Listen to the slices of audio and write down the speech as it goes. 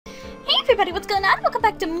everybody, what's going on? Welcome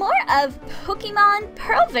back to more of Pokemon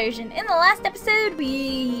Pearl version. In the last episode,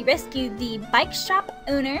 we rescued the bike shop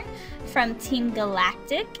owner from Team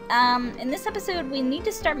Galactic. In this episode, we need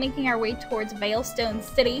to start making our way towards Veilstone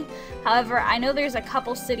City. However, I know there's a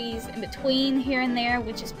couple cities in between here and there,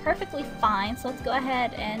 which is perfectly fine. So let's go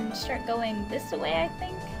ahead and start going this way, I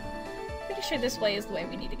think. Pretty sure this way is the way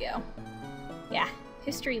we need to go. Yeah.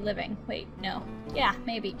 History living. Wait, no. Yeah,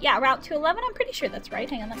 maybe. Yeah, Route 211, I'm pretty sure that's right.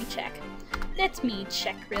 Hang on, let me check. Let me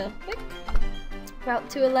check real quick. Route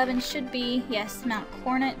 211 should be, yes, Mount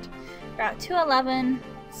Coronet. Route 211,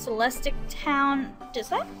 Celestic Town. Does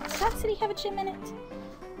that city have a gym in it?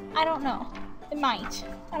 I don't know. It might.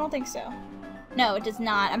 I don't think so. No, it does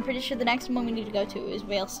not. I'm pretty sure the next one we need to go to is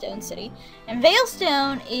Veilstone City. And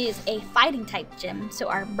Veilstone is a fighting type gym, so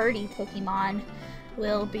our birdie Pokemon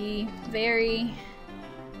will be very...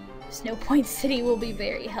 Snow Point City will be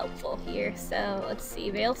very helpful here. So let's see,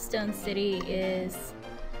 Veilstone City is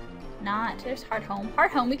not. There's Hearthome.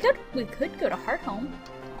 Hearthome. We could go to Hearthome.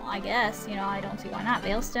 Well, I guess, you know, I don't see why not.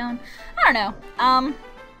 Veilstone. I don't know.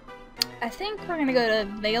 I think we're gonna go to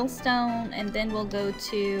Veilstone and then we'll go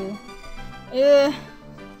to. Let's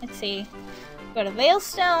see. Go to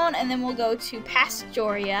Veilstone and then we'll go to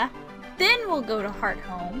Pastoria. Then we'll go to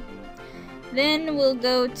Hearthome. Then we'll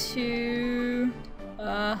go to.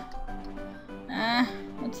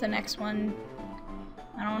 What's the next one?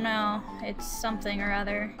 I don't know. It's something or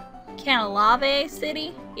other. Canalave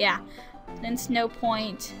City? Yeah. Then Snow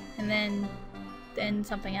Point, and then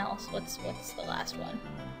something else. What's the last one?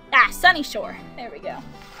 Ah, Sunny Shore. There we go.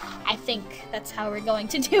 I think that's how we're going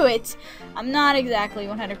to do it. I'm not exactly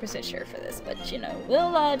 100% sure for this, but you know,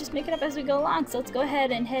 we'll just make it up as we go along. So let's go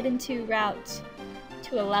ahead and head into Route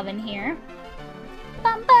 211 here.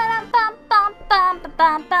 Bum ba bum bum bum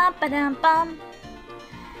bum bum bum bum.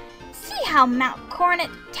 See how Mount Coronet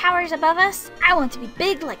towers above us? I want to be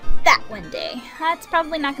big like that one day. That's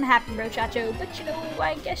probably not gonna happen, Brochacho, but you know,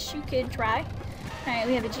 I guess you could try. Alright,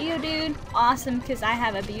 we have a Geodude. Awesome, because I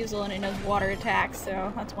have a Buizel and it knows water attacks,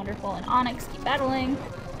 so that's wonderful. And Onyx, keep battling.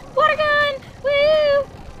 Water gun! Woo!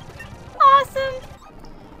 Awesome!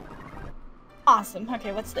 Awesome.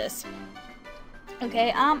 Okay, what's this?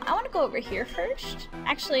 Okay, I want to go over here first.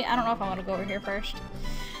 Actually, I don't know if I want to go over here first.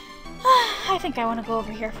 I think I want to go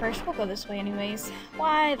over here first. We'll go this way anyways.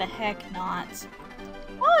 Why the heck not?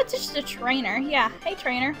 Oh, it's just a trainer. Yeah. Hey,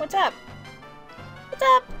 trainer. What's up? What's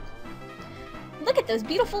up? Look at those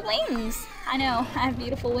beautiful wings. I know. I have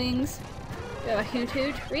beautiful wings. You have a Hoot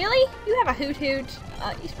Hoot. Really? You have a Hoot Hoot?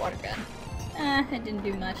 Use Water Gun. It didn't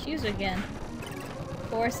do much. Use it again.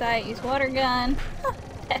 Foresight. Use Water Gun.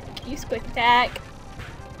 Heck, use Quick Attack.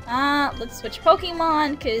 Let's switch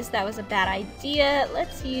Pokemon, because that was a bad idea.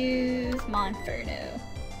 Let's use Monferno.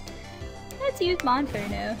 Let's use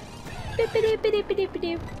Monferno.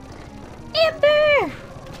 Amber!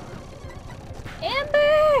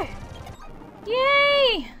 Amber!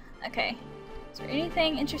 Yay! Okay. Is there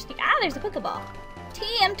anything interesting? Ah, there's a Pokeball.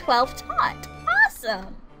 TM12 Taunt.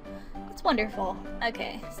 Awesome! That's wonderful.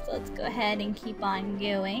 Okay, so let's go ahead and keep on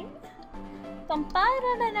going. Okay,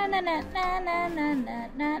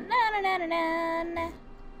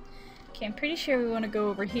 I'm pretty sure we want to go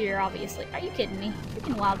over here, obviously. Are you kidding me?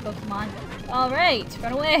 Freaking wild Pokemon. Alright,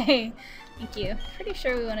 run away. Thank you. Pretty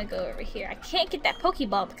sure we want to go over here. I can't get that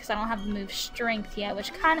Pokeball because I don't have the move Strength yet,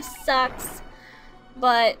 which kind of sucks.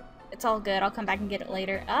 But it's all good. I'll come back and get it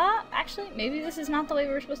later. Actually, maybe this is not the way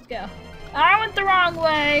we were supposed to go. I went the wrong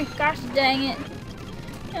way. Gosh dang it.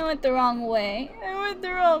 I went the wrong way. I went the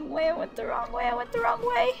wrong way. I went the wrong way. I went the wrong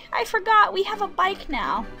way. I forgot we have a bike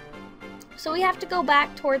now. So we have to go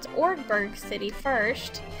back towards Orgberg City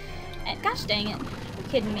first. And gosh dang it. You're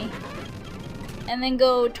kidding me. And then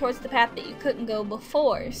go towards the path that you couldn't go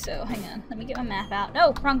before. So hang on. Let me get my map out.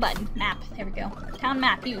 No, wrong button. Map. There we go. Town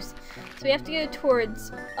map. Use. So we have to go towards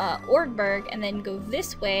Orgberg and then go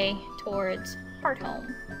this way towards Hearthome.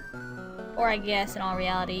 Or I guess in all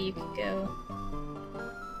reality you could go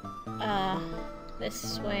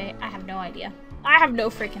this way. I have no idea. I have no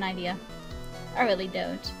freaking idea. I really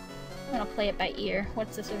don't. I'm gonna play it by ear.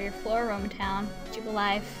 What's this over here? Floroma Town.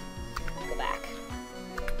 Jubilife. Go back.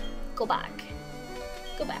 Go back.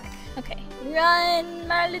 Go back. Okay. Run,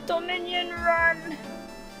 my little minion, run!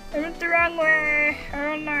 I went the wrong way.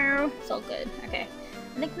 Oh no. It's all good. Okay.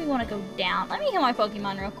 I think we want to go down. Let me heal my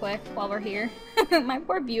Pokemon real quick while we're here. My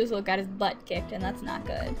poor Buizel got his butt kicked, and that's not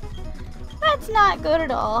good. That's not good at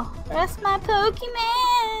all. Rest my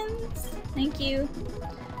Pokemons. Thank you.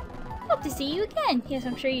 Hope to see you again. Yes,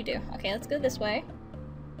 I'm sure you do. Okay, let's go this way.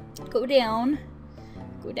 Go down.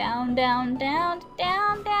 Go down, down, down,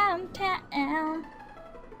 down, downtown.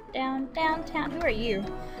 downtown. Who are you?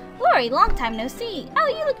 Lori, long time no see. Oh,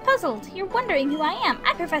 you look puzzled. You're wondering who I am.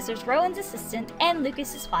 I'm Professor Rowan's assistant and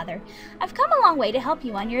Lucas's father. I've come a long way to help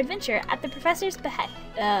you on your adventure at the professor's behest.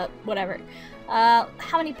 Whatever.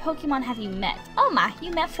 How many Pokemon have you met? Oh my,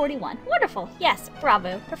 you met 41. Wonderful. Yes,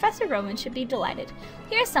 bravo. Professor Rowan should be delighted.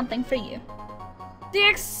 Here's something for you. The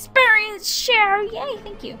experience share! Yay,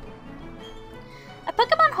 thank you. A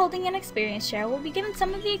Pokemon holding an experience share will be given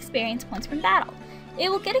some of the experience points from battle. It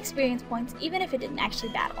will get experience points even if it didn't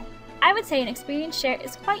actually battle. I would say an experience share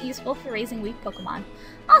is quite useful for raising weak Pokemon.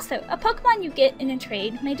 Also, a Pokemon you get in a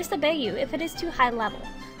trade may disobey you if it is too high level.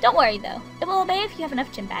 Don't worry though, it will obey if you have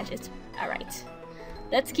enough gym badges. Alright,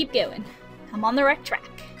 let's keep going. I'm on the right track.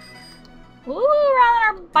 Woo, we're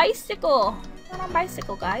on our bicycle. We're on our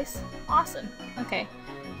bicycle, guys. Awesome. Okay,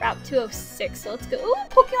 Route 206, so let's go. Ooh,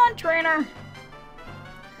 Pokemon Trainer.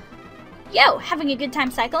 Yo, having a good time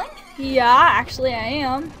cycling? Yeah, actually I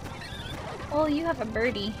am. Well, you have a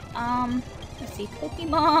birdie. Let's see,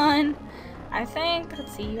 Pokemon. I think,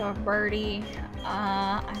 let's see, you have a birdie.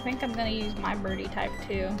 I think I'm gonna use my birdie type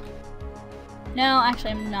too. No,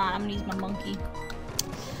 actually I'm not. I'm gonna use my monkey.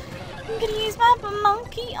 I'm gonna use my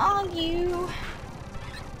monkey on you.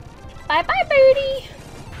 Bye-bye, birdie.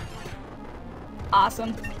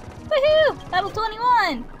 Awesome. Woohoo! Level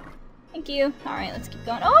 21! Thank you. Alright, let's keep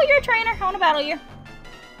going. Oh, you're a trainer. I want to battle you.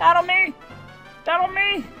 Battle me. Battle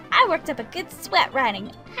me. I worked up a good sweat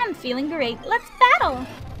riding. I'm feeling great. Let's battle.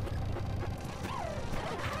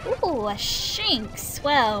 Ooh, a Shinx.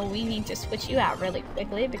 Well, we need to switch you out really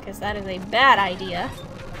quickly because that is a bad idea.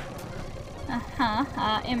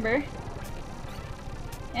 Ember.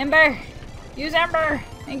 Ember. Use Ember.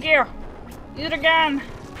 Thank you. Use it again.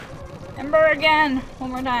 Ember again.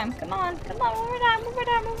 One more time. Come on. Come on. One more time. One more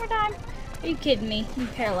time. One more time. Are you kidding me? You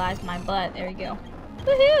paralyzed my butt. There we go.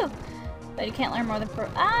 Woohoo! But you can't learn more than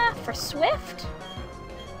for Swift?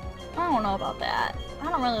 I don't know about that. I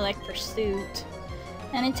don't really like Pursuit.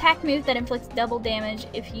 An attack move that inflicts double damage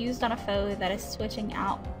if used on a foe that is switching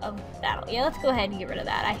out of battle. Yeah, let's go ahead and get rid of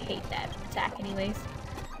that. I hate that attack anyways.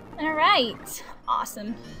 Alright.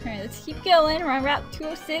 Awesome. Alright, let's keep going. We're on Route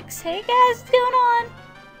 206. Hey guys, what's going on?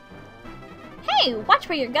 Hey, watch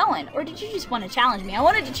where you're going. Or did you just want to challenge me? I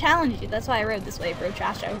wanted to challenge you. That's why I rode this way, bro.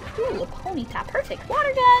 Trash out. Ooh, a Ponyta. Perfect.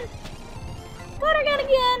 Water gun. Water gun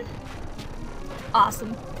again.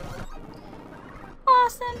 Awesome.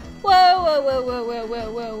 Awesome. Whoa, whoa, whoa, whoa, whoa,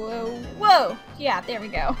 whoa, whoa, whoa, whoa. Yeah, there we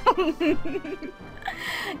go.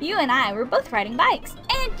 You and I were both riding bikes.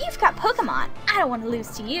 And you've got Pokemon. I don't want to lose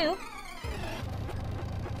to you.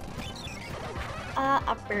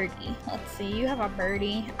 A birdie. Let's see, you have a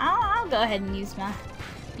birdie. I'll go ahead and use my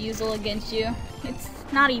Weasel against you. It's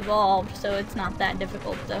not evolved, so it's not that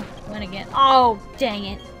difficult to win again. Oh, dang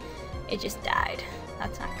it. It just died.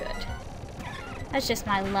 That's not good. That's just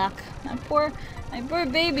my luck. My poor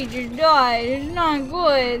baby just died. It's not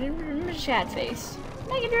good. Chat face.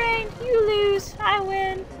 Mega Drain, you lose. I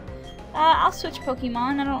win. I'll switch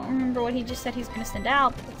Pokemon. I don't remember what he just said he's gonna send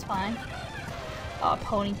out, but that's fine. Oh,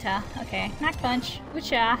 Ponyta. Okay. Knack Punch.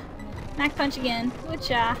 Woocha. Knack Punch again.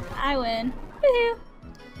 Woocha. I win. Woohoo.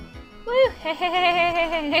 Woo. Hey, hey, hey,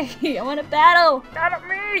 hey, hey, hey. I want to battle. Battle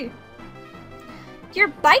me. Your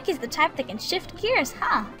bike is the type that can shift gears,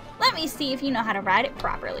 huh? Let me see if you know how to ride it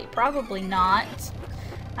properly. Probably not.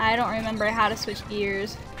 I don't remember how to switch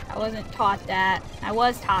gears. I wasn't taught that. I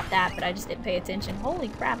was taught that, but I just didn't pay attention. Holy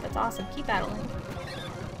crap, that's awesome. Keep battling.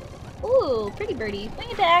 Ooh, pretty birdie.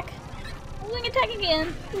 Wing attack. Wing attack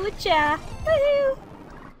again. Woocha. Woohoo.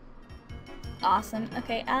 Awesome.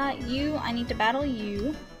 Okay, you. I need to battle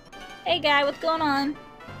you. Hey guy, what's going on?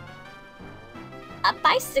 A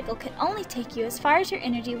bicycle can only take you as far as your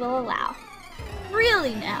energy will allow.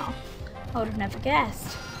 Really now? I would have never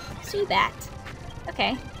guessed. See that.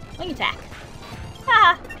 Okay, wing attack.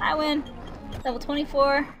 Haha, I win. Level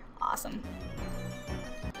 24. Awesome.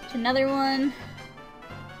 Another one.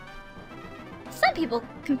 Some people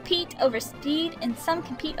compete over speed and some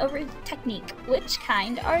compete over technique. Which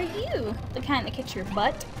kind are you? The kind that kicks your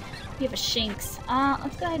butt? You have a Shinx.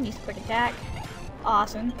 Let's go ahead and use quick attack.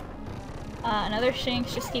 Awesome. Another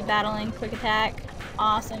Shinx. Just keep battling. Quick attack.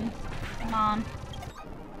 Awesome. Come on.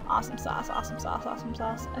 Awesome sauce. Awesome sauce. Awesome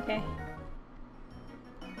sauce. Okay.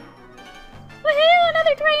 Woohoo!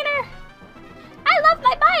 Another trainer! I love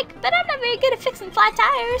my bike, but I'm not very good at fixing flat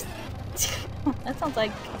tires. That sounds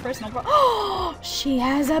like a personal problem. Oh, she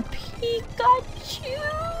has a Pikachu.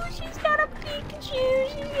 She's got a Pikachu.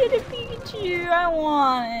 She's got a Pikachu. I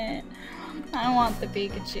want it. I want the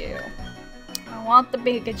Pikachu. I want the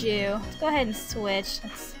Pikachu. Let's go ahead and switch.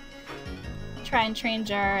 Let's try and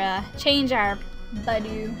change our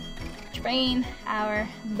Badoo. Train our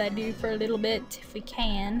Badoo for a little bit if we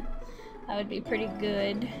can. That would be pretty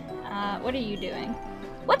good. What are you doing?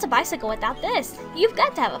 What's a bicycle without this? You've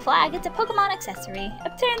got to have a flag. It's a Pokemon accessory.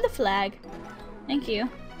 Obtain the flag. Thank you.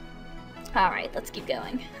 Alright, let's keep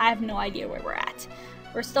going. I have no idea where we're at.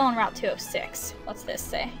 We're still on Route 206. What's this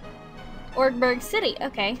say? Orgburg City.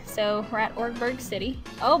 Okay, so we're at Orgburg City.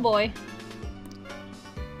 Oh boy.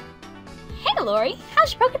 Hey Lori,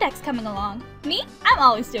 how's your Pokedex coming along? Me? I'm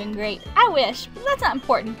always doing great. I wish, but that's not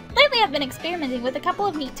important. Lately I've been experimenting with a couple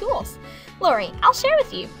of neat tools. Lori, I'll share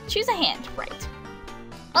with you. Choose a hand. Right.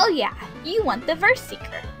 Oh yeah, you want the Verse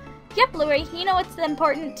Seeker. Yep, Lori, you know what's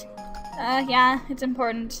important? Yeah, it's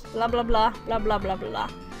important. Blah blah blah, blah blah blah blah.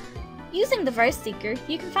 Using the Verse Seeker,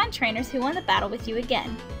 you can find trainers who want to battle with you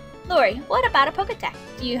again. Lori, what about a Pokedex?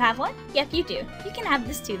 Do you have one? Yep, you do. You can have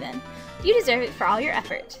this too then. You deserve it for all your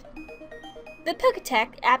effort. The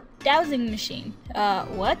Pokedex app dowsing machine.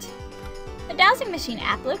 What? The dowsing machine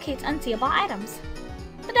app locates unseeable items.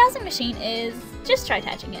 The dowsing machine is... just try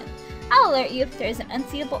touching it. I'll alert you if there's an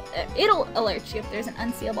unseeable... it'll alert you if there's an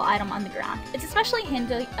unseeable item on the ground. It's especially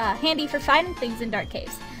handy for finding things in dark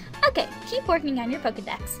caves. Okay, keep working on your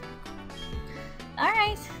Pokedex.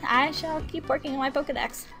 Alright, I shall keep working on my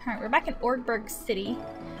Pokedex. Alright, we're back in Orgburg City.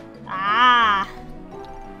 Ah!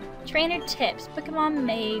 Trainer tips. Pokemon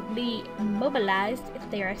may be immobilized if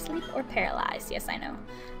they are asleep or paralyzed. Yes, I know.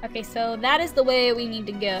 Okay, so that is the way we need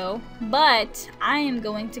to go. But I am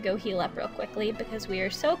going to go heal up real quickly because we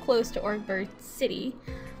are so close to Orgburg City.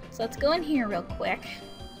 So let's go in here real quick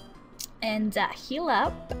and heal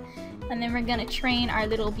up. And then we're going to train our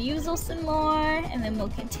little Weavile some more. And then we'll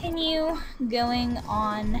continue going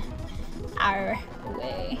on our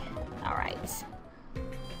way. Alright.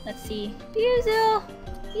 Let's see. Weavile!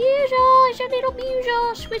 Weavile! It's your little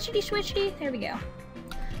Weavile! Switchity switchity. There we go.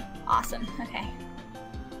 Awesome. Okay.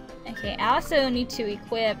 Okay, I also need to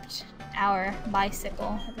equip our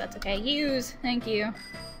bicycle, if that's okay. Use! Thank you.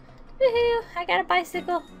 Woohoo! I got a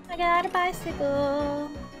bicycle! I got a bicycle!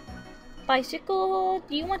 Bicycle!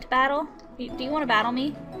 Do you want to battle? Do you want to battle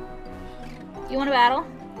me? Do you want to battle?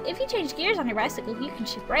 If you change gears on your bicycle, you can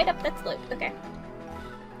shoot right up that slope. Okay.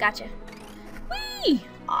 Gotcha. Whee!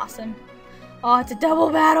 Awesome. Oh, it's a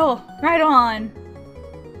double battle! Right on!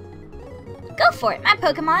 Go for it, my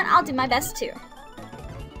Pokemon. I'll do my best too.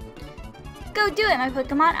 Go do it, my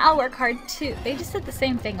Pokemon. I'll work hard too. They just said the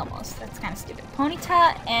same thing almost. That's kind of stupid.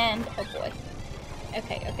 Ponyta and... oh boy.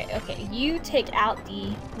 Okay. You take out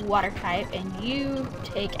the water type and you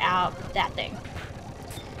take out that thing.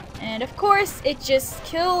 And of course, it just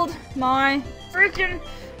killed my freaking...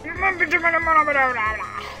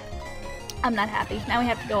 I'm not happy. Now we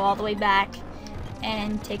have to go all the way back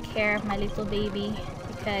and take care of my little baby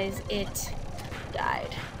because it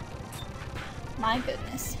died. My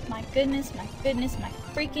goodness, my goodness, my goodness, my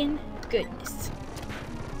freaking goodness.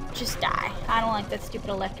 Just die. I don't like that stupid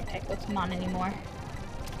electric type Pokemon anymore.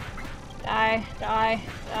 Die, die,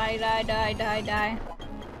 die, die, die, die, die.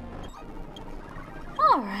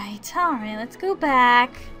 Alright, let's go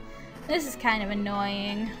back. This is kind of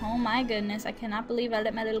annoying. Oh my goodness, I cannot believe I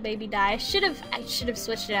let my little baby die. I should have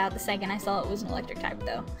switched it out the second I saw it was an electric type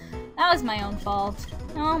though. That was my own fault.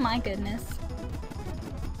 Oh my goodness.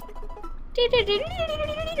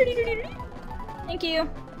 Thank you.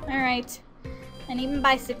 Alright. And even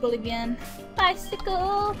bicycle again.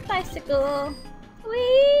 Bicycle, bicycle.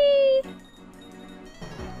 Whee!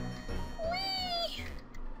 Whee!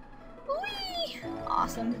 Whee!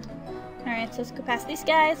 Awesome. Alright, so let's go past these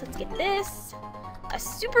guys. Let's get this. A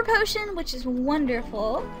super potion, which is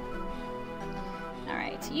wonderful.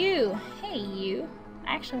 Alright, you. Hey, you.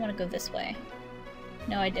 I actually want to go this way.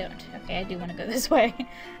 No, I don't. Okay, I do want to go this way.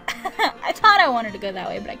 I thought I wanted to go that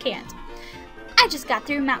way, but I can't. I just got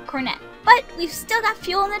through Mount Cornet, but we've still got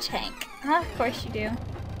fuel in the tank. Of course you do.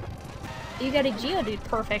 You got a Geodude.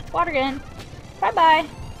 Perfect. Water gun. Bye-bye.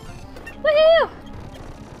 Woohoo!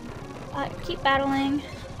 Keep battling.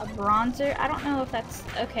 A Bronzer. I don't know if that's...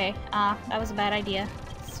 okay. That was a bad idea.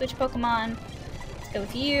 Switch Pokemon. Let's go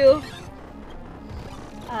with you.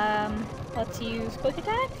 Let's use Quick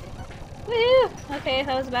Attack. Woohoo! Okay,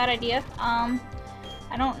 that was a bad idea.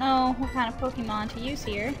 I don't know what kind of Pokemon to use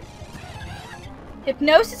here.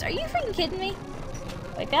 Hypnosis? Are you freaking kidding me?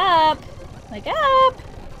 Wake up! Wake up!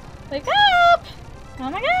 Wake up! Oh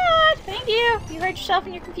my god! Thank you! You hurt yourself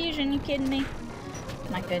in your confusion. You kidding me?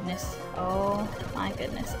 My goodness. Oh my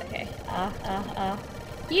goodness. Okay.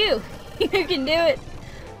 You! You can do it!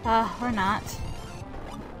 Or not.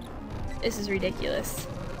 This is ridiculous.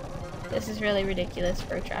 This is really ridiculous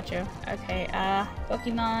for a Tracho. Okay,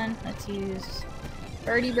 Pokemon. Let's use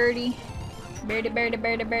Birdie.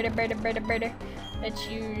 Bird. Let's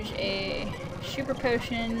use a super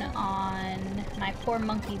potion on my poor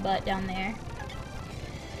monkey butt down there.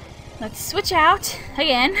 Let's switch out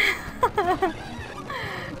again.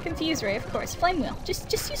 Confuse Ray, of course. Flame Wheel.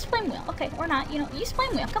 Just use Flame Wheel. Okay, or not. You know, use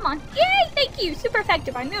Flame Wheel. Come on. Yay! Thank you. Super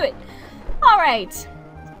effective. I knew it. Alright.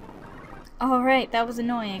 Alright, that was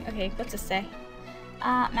annoying. Okay, what's this say?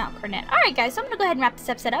 Mount Cornet. Alright guys, so I'm gonna go ahead and wrap this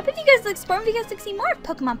episode up. If you guys like support, if you guys like to see more of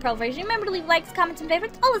Pokemon Pearl version, remember to leave likes, comments, and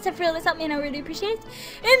favorites. All this stuff really does help me and I really appreciate it.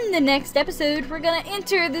 In the next episode, we're gonna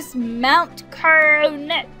enter this Mount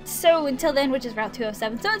Cornet. So until then, which is Route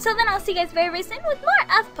 207. So until then, I'll see you guys very, very soon with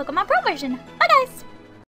more of Pokemon Pearl version. Bye guys!